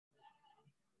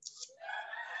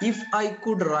if I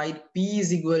could write P is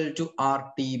equal to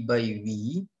RT by V,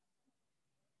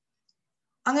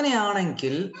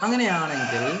 അങ്ങനെയാണെങ്കിൽ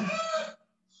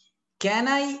can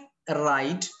I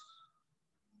write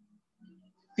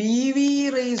PV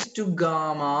raised to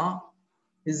gamma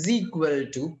is equal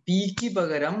to P ക്ക്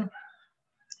പകരം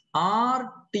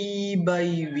RT by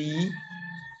V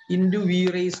into V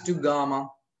raised to gamma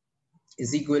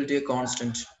is equal to a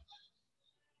constant.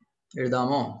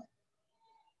 എഴുതാമോ?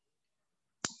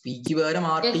 P ക്ക് പകരം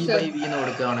RT by V എന്ന്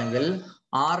കൊടുക്കുകയാണെങ്കിൽ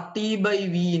RT by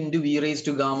V into V raised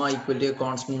to gamma equal to a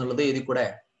constant എന്നുള്ളത് എഴുതി കൂടെ?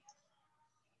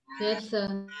 Yes, sir.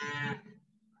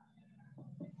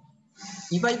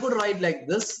 If I could write like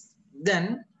this, then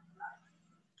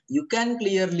you can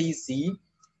clearly see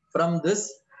from this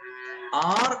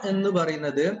R എന്ന്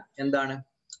പറയുന്നത് എന്താണ്?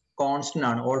 Constant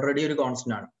ആണ്. Already ഒരു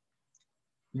constant ആണ്.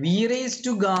 V raised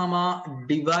to gamma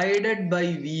divided by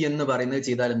V എന്ന് പറയുന്നത്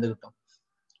ചെയ്താൽ എന്ത് കിട്ടും?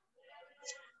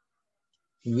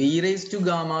 V raised to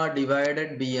gamma divided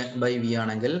by V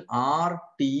ആണെങ്കിൽ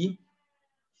RT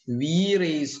V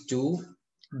raised to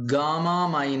gamma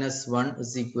minus 1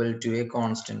 is equal to a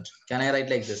constant. Can I write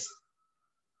like this?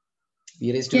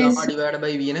 V raised to gamma divided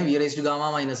by V നെ V raised to gamma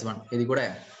minus 1 എഴുതി കൂടെ?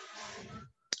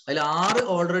 അതിൽ R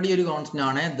already ഒരു constant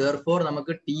ആണ്. Therefore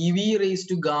നമുക്ക് TV raised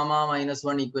to gamma minus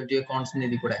 1 equal to a constant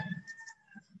എഴുതി കൂടെ?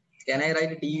 Can I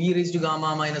write TV raised to gamma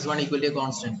minus 1 equal to a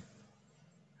constant?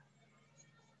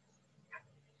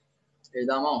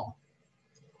 എഴുതാമോ?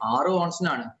 R constant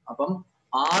ആണ്. അപ്പം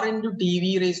R into TV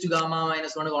raised to gamma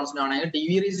minus 1 constant ആണെങ്കിൽ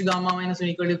TV raised to gamma minus 1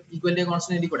 equal to a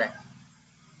constant എഴുതി കൂടെ?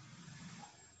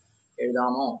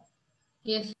 എഴുതാമോ?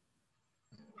 Yes.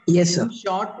 Yes, sir. In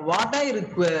short, what I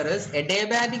require is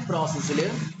adiabatic process ൽ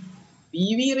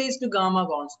PV raised to gamma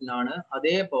constant ആണ്.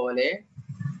 അതേപോലെ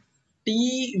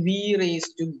TV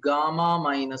raised to gamma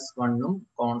minus 1 ഉം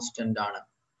constant ആണ്.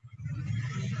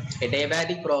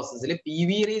 Adiabatic process ൽ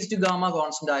PV raised to gamma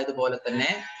constant ആയതുപോലെ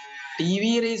തന്നെ TV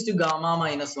raised to gamma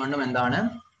minus 1 ഉം എന്താണ്?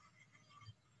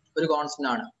 ഒരു constant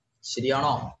ആണ്.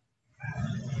 ശരിയാണോ?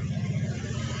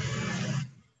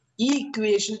 ഈ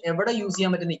ഇക്വേഷൻ എവിടെ യൂസ്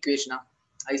ചെയ്യാൻ പറ്റുന്ന ഇക്വേഷനാ?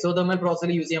 ഐസോതെർമൽ പ്രോസസ്സിൽ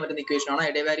യൂസ് ചെയ്യാൻ പറ്റുന്ന ഇക്വേഷൻ ആണോ?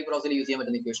 അഡിയാബാറ്റിക് പ്രോസസ്സിൽ യൂസ് ചെയ്യാൻ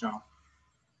പറ്റുന്ന ഇക്വേഷൻ ആണോ?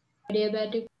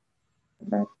 Adiabatic.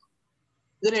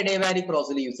 ഇതൊരു അഡിയാബാറ്റിക്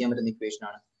പ്രോസസ്സിൽ യൂസ് ചെയ്യാൻ പറ്റുന്ന ഇക്വേഷൻ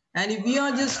ആണ്. And if we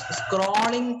are just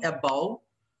scrolling above,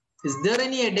 is there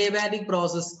any adiabatic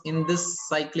process in this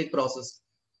cyclic process?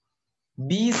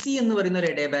 BC എന്ന് പറയുന്ന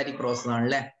ഒരു adiabatic process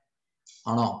ആണല്ലേ?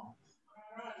 ആണോ?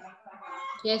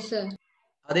 Yes, sir.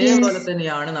 അതേപോലെ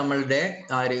തന്നെയാണ് നമ്മളുടെ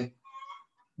ആര്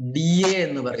DA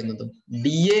എന്ന് പറയുന്നതും.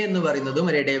 DA എന്ന് പറയുന്നതും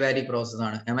ഒരു adiabatic process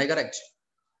ആണ്. Am I correct?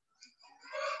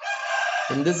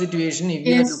 In this situation, if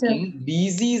you are looking,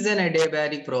 BC is an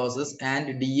adiabatic process and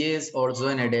DA is also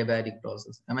an adiabatic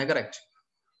process. Am I correct?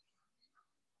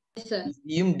 Yes, sir.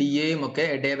 BC യും DA യും ഒക്കെ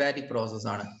adiabatic process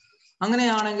ആണ്.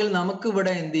 അങ്ങനെയാണെങ്കിൽ നമുക്ക്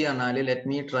ഇവിടെ എന്ത് ചെയ്യാനാല്, let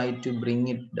me try to bring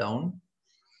it down.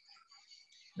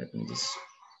 Let me just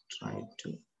try to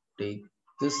take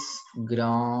this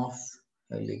graph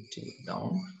a little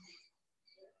down.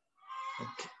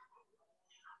 Okay.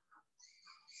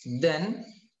 Then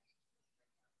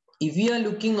if we are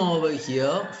looking over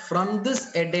here from this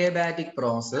adiabatic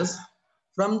process,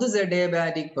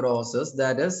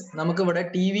 that is നമുക്ക് ഇവിടെ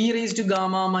TV raised to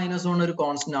gamma minus 1 ഒരു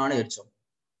constant ആണ് വെച്ചോ.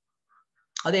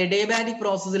 അത് adiabatic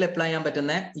പ്രോസസ്സിൽ apply ചെയ്യാൻ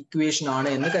പറ്റുന്ന equation ആണ്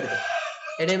എന്ന് കരുതുക.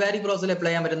 adiabatic പ്രോസസ്സിൽ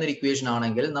അപ്ലൈ ചെയ്യാൻ പറ്റുന്ന ഒരു ഇക്വേഷൻ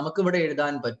ആണെങ്കിൽ നമുക്ക് ഇവിടെ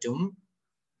എഴുതാൻ പറ്റും,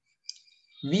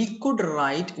 we could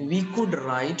write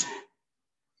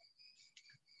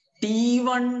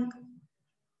T1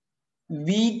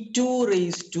 V2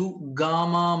 raised to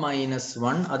gamma minus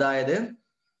 1, അതായത്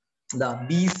എന്താ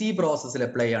BC പ്രോസസ്സിൽ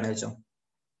അപ്ലൈ ആണ് വെച്ചോ.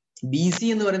 BC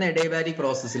എന്ന് പറയുന്ന adiabatic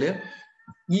പ്രോസസ്സിൽ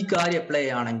ഈ കാര്യം അപ്ലൈ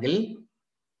ആണെങ്കിൽ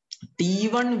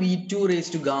T1 V2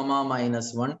 raised to gamma minus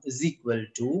 1 is equal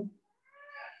to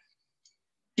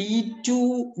T2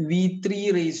 V3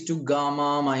 raised to gamma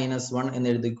minus 1 എന്ന്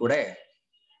എഴുതിക്കൂടെ?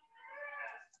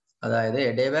 അതായത്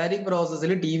adiabatic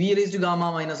പ്രോസസ്സിൽ TV raised to gamma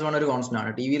minus 1 ഒരു കോൺസ്റ്റന്റ് ആണ്.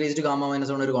 TV raised to gamma minus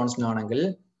 1 ഒരു കോൺസ്റ്റന്റ് ആണെങ്കിൽ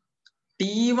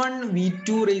T1 V2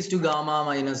 raised to gamma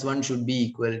minus 1 should be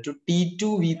equal to T2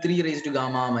 V3 raised to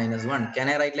gamma minus 1. Can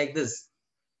I write like this?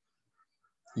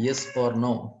 Yes or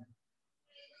no?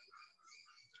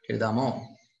 എഴുതാമോ?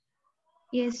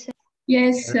 Yes, sir.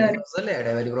 Yes, sir. അല്ലേ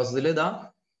adiabatic പ്രോസസ്സിൽ ഇതാ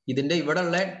ഇതിന്റെ ഇവിടെ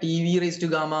ഉള്ള TV raised to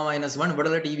gamma minus 1, ഇവിടെ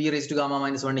ഉള്ള TV raised to gamma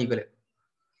minus 1 equal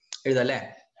എഴുതല്ലേ?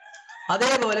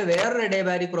 അതേപോലെ വേറൊരു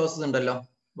adiabatic പ്രോസസ് ഉണ്ടല്ലോ.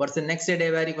 What's the next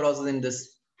adiabatic process in this?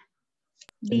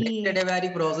 Next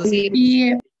adiabatic process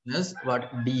is what?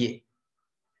 DA.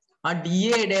 ആ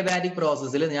DA adiabatic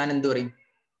പ്രോസസ്സിൽ ഞാൻ എന്ത് പറയും?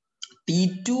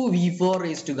 T2 V4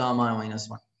 raised to gamma minus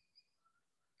 1.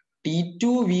 T2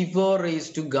 V4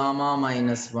 raised to gamma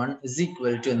minus 1 is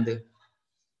equal to എന്ത്?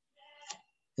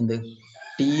 എന്ത്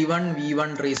T1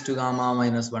 V1 raised to gamma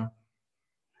minus 1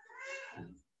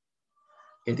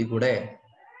 എഴുതിക്കൂടെ?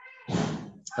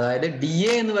 അതായത്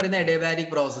DA എന്ന് പറയുന്ന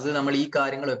അഡിയബാറ്റിക് പ്രോസസ്സ് നമ്മൾ ഈ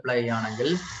കാര്യങ്ങൾ അപ്ലൈ ചെയ്യുകയാണെങ്കിൽ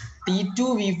T2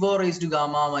 V4 raised to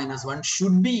gamma minus 1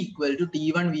 should be equal to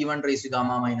T1 V1 raised to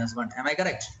gamma minus 1. Am I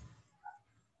correct?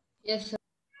 Yes, sir.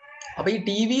 അപ്പൊ ഈ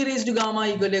TV raised to gamma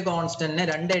equal to കോൺസ്റ്റന്റിനെ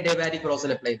രണ്ട് adiabatic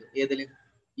process apply ചെയ്തു. ഏതില്?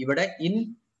 ഇവിടെ in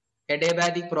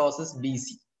adiabatic process BC.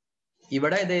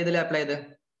 ഇവിടെ ഇത് ഏതിൽ apply ചെയ്ത്?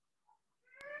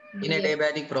 In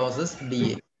adiabatic process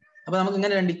DA. അപ്പൊ നമുക്ക്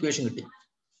ഇങ്ങനെ രണ്ട് ഇക്വേഷൻ കിട്ടി.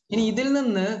 ഇനി ഇതിൽ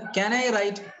നിന്ന് can I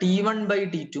write T1 by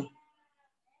T2?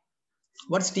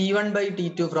 What's T1 by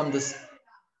T2 from this?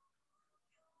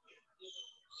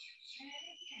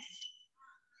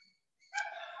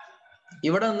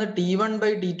 ഇവിടെ നിന്ന് T1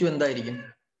 by T2 എന്തായിരിക്കും?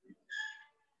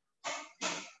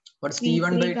 What's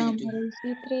T1 by T2?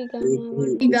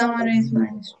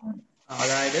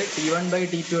 അതായത് T1 by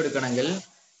T2 എടുക്കണമെങ്കിൽ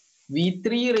V3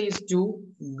 raised to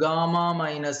gamma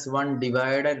minus 1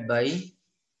 divided by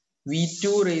V2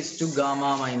 raised to gamma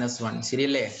minus 1.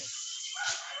 ശരിയല്ലേ?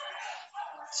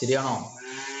 ശരിയാണോ?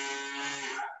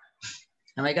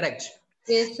 Am I correct?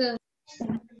 Yes, sir.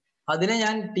 അതിനെ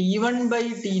ഞാൻ T1 by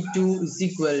T2 is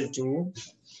equal to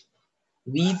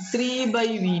V3 by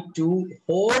V2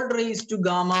 whole raised to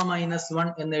gamma minus 1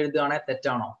 എന്ന് എഴുതുകയാണെങ്കിൽ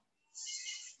തെറ്റാണോ?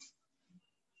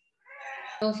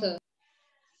 No, sir.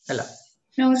 അല്ല.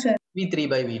 No, sir. V3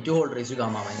 by V2 whole raised to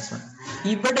gamma minus 1.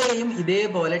 ഇവിടെയും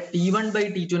ഇതേപോലെ T1 by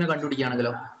T2 നെ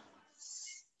കണ്ടുപിടിക്കുകയാണെങ്കിലോ?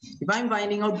 If I am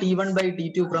finding out T1 by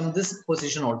T2 from this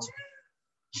position also,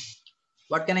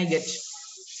 what can I get?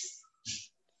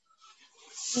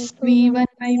 V1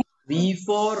 by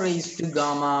V4 raised to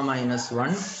gamma minus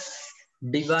 1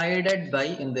 divided by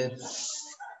in the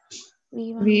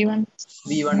V1.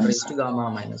 V1 raised to gamma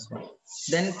minus 1.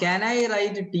 Then can I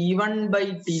write T1 by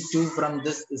T2 from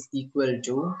this is equal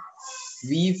to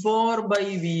V4 by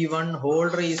V1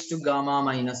 whole raised to gamma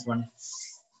minus 1.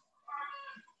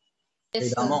 Yes,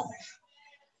 sir.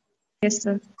 Yes,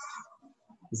 sir.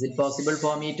 Is it possible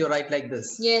for me to write like this?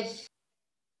 Yes.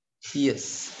 Yes.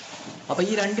 അപ്പൊ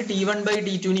ഈ രണ്ട് T1 by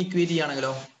T2 നെ equate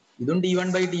ചെയ്യുകയാണെങ്കിലോ? ഇതും T1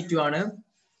 by T2 ആണ്,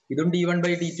 ഇതും T1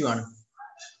 by T2 ആണ്.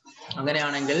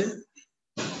 അങ്ങനെയാണെങ്കിൽ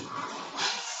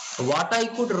what I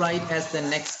could write as the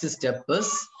next step is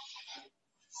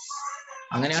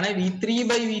അങ്ങനെയാണെങ്കിൽ V3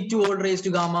 by V2 whole raised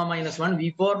to gamma minus 1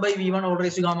 V4 by V1 whole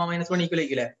raised to gamma minus 1 equal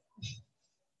ആയിക്കില്ലേ?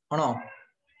 ആണോ?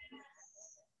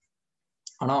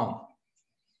 ആണോ?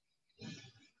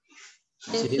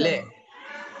 Yes, ശരിയല്ലേ?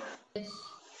 Yes.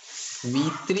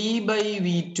 V3 by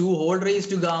V2 whole raised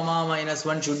to gamma minus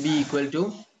 1 should be equal to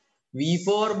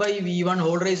V4 by V1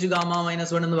 whole raised to gamma minus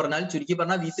 1 എന്ന് പറഞ്ഞാൽ ചുരുക്കി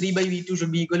പറഞ്ഞാൽ V3 by V2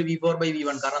 should be equal to V4 by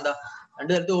V1. കാരണം എന്താ?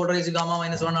 രണ്ട് തരത്തിൽ whole raised to gamma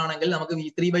minus 1 ആണെങ്കിൽ നമുക്ക്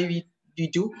V3 by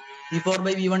V2 V4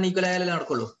 by V1 equal ആയാലേ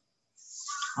നടക്കുള്ളൂ.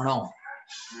 ആണോ?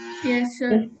 Yes,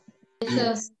 sir. Yes,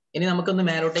 sir. ഇനി നമുക്കൊന്ന്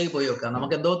മേലോട്ടേക്ക് പോയി നോക്കാം.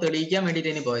 നമുക്ക് എന്തോ തെളിയിക്കാൻ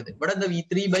വേണ്ടിയിട്ട് ഇനി പോയത്. ഇവിടെ എന്താ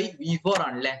V3 by V4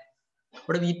 ആണല്ലേ?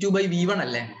 ഇവിടെ V2 by V1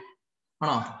 അല്ലേ?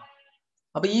 ആണോ?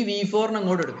 അപ്പൊ ഈ V4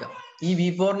 അങ്ങോട്ട് എടുക്കാം. ഈ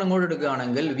V4 അങ്ങോട്ട്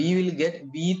എടുക്കുകയാണെങ്കിൽ we will get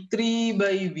V3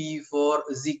 by V4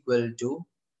 is equal to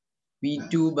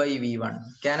V2 by V1.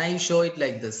 Can I show it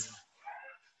like this?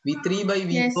 V3 by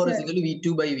V4 is equal to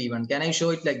V2 by V1. Can I show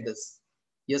it like this?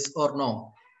 Yes or no?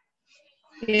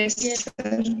 Yes, sir.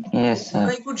 Yes, sir. If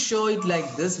I could show it like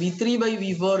this, V3 by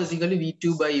V4 is equal to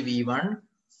V2 by V1.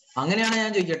 അങ്ങനെയാണ്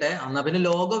ഞാൻ ചോദിക്കട്ടെ. എന്നാ പിന്നെ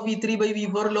log of V3 by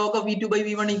V4 log of V2 by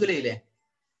V1 equal ആയില്ലേ?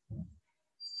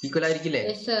 Equal ആയിരിക്കില്ലേ?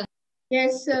 Yes, sir.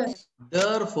 Yes, sir.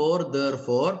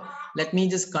 Therefore, let me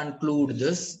just conclude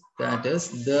this. That is,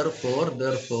 therefore,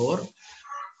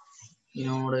 in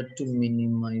order to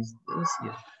minimize this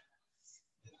here.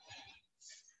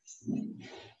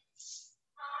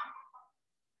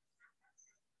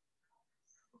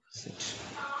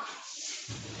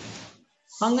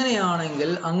 അങ്ങനെയാണെങ്കിൽ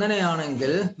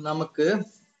നമുക്ക്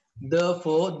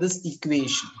therefore this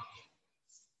equation.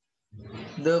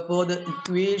 Therefore, the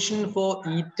equation for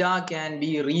eta can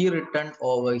be rewritten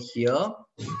over here.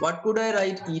 What could I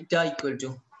write eta equal to?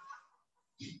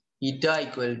 Eta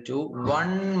equal to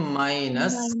 1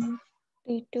 minus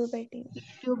T2 by T1.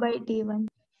 T2 by T1.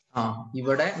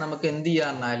 ഇവിടെ നമുക്ക് എന്ത്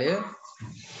ചെയ്യാന്നാല്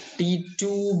T2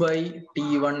 by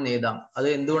T1 എഴുതാം. അത്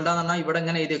എന്തുകൊണ്ടാന്ന് പറഞ്ഞാൽ ഇവിടെ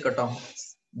എങ്ങനെ എഴുതി വെക്കട്ടോ.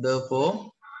 Therefore,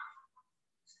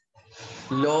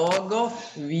 log of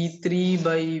V3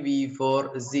 by V4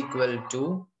 is equal to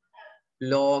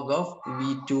log of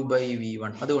V2 by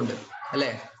V1. അതുകൊണ്ട്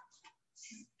അല്ലേ?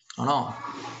 ആണോ?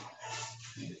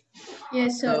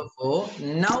 Yes, sir. Therefore,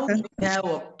 now we have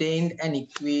obtained an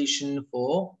equation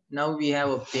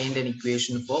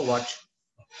for what?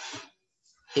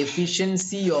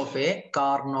 Efficiency of a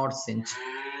Carnot cinch.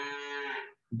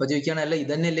 ഇപ്പൊ ചോദിക്കുകയാണല്ല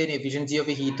ഇതന്നെയല്ലേ efficiency of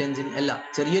A heat engine അല്ല,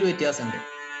 ചെറിയൊരു വ്യത്യാസമുണ്ട്.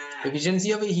 Efficiency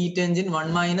of A heat engine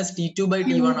 1 minus T2 by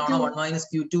T1 ആണോ 1 minus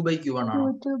Q2 by Q1 ആണോ?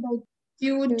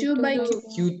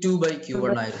 Q2 by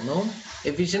Q1 ആയിരുന്നു.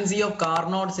 Efficiency of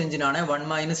Carnot's engine ആണ് 1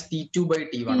 minus T2 by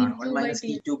T1 ആണ്. 1 minus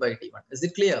T2 by T1. Is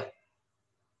it clear?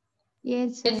 Yes,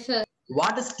 sir. Yes, sir.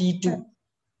 What is T2?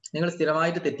 നിങ്ങൾ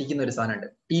സ്ഥിരമായിട്ട് തെറ്റിക്കുന്ന ഒരു സാധനമുണ്ട്.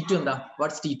 T2 എന്താ?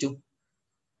 What's T2?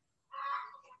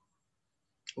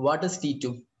 What is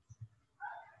T2?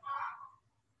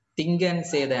 Think and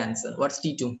say the answer. What's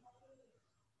T2?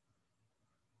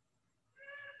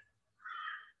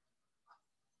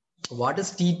 What is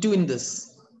T2 in this?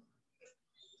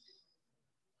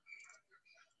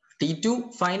 T2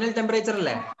 final temperature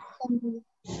അല്ലേ?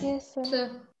 Yes, sir. Sir.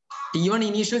 T1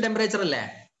 initial temperature അല്ലേ?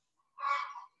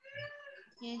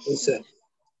 Yes, sir.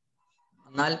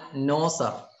 എന്നാൽ no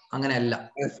sir, അങ്ങനെയല്ല.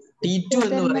 T2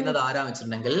 എന്ന് പറയുന്നത് ആരാ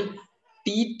വെച്ചിട്ടുണ്ടെങ്കിൽ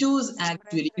T2 is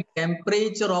actually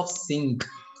temperature of sink.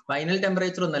 Final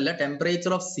temperature ഒന്നല്ല,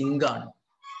 temperature of zinc ആണ്.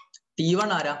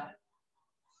 T1 ആരാ?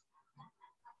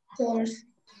 Source.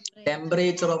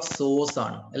 ടെമ്പറേച്ചർ ഓഫ് സോഴ്സ്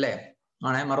ആണ് അല്ലേ?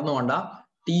 ആണേ, മറന്നു പോണ്ട.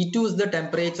 T2 is the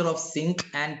temperature of sink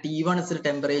and T1 is the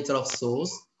temperature of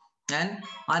source. And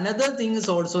another thing is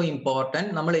also important.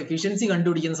 നമ്മൾ efficiency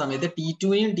കണ്ടുപിടിക്കുന്ന സമയത്ത്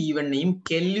T2നെയും T1നെയും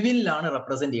കെൽവിനിലാണ്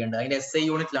റെപ്രസെന്റ് ചെയ്യേണ്ടത്. അതിന്റെ SI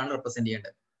യൂണിറ്റിലാണ് റെപ്രസെന്റ്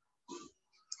ചെയ്യേണ്ടത്.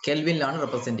 കെൽവിനിലാണ്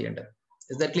റെപ്രസെന്റ് ചെയ്യേണ്ടത്.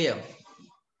 Is that clear?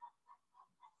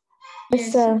 Yes,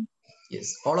 sir. Yes.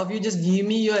 All of you just give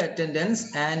me your attendance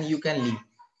and you can leave.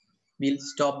 We'll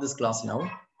stop this class now.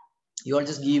 You all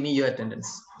just give me your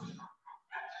attendance.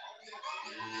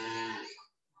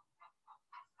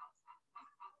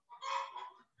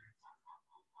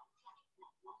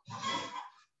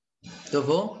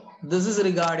 Therefore, this is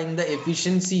regarding the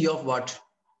efficiency of what?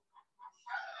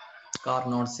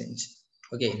 Carnot's engine.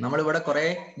 Okay, നമ്മൾ ഇവിടെ കുറെ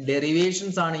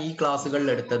derivations ആണ് ഈ ക്ലാസ്സുകളിൽ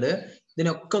എടുത്തത്.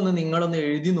 ഇതിനൊക്കെ ഒന്ന് നിങ്ങളൊന്ന്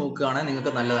എഴുതി നോക്കുകയാണെങ്കിൽ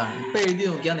നിങ്ങൾക്ക് നല്ലതാണ്. ഇപ്പൊ എഴുതി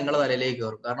നോക്കിയാൽ നിങ്ങളുടെ തലയിലേക്ക്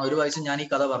കയറും. കാരണം ഒരു പ്രാവശ്യം ഞാൻ ഈ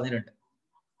കഥ പറഞ്ഞിട്ടുണ്ട്.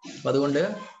 അപ്പൊ അതുകൊണ്ട്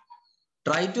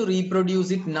try to reproduce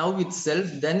it now itself,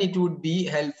 then it would be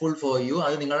helpful for you.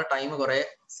 അത് നിങ്ങളുടെ ടൈം കുറെ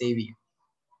സേവ് ചെയ്യും.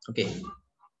 Okay.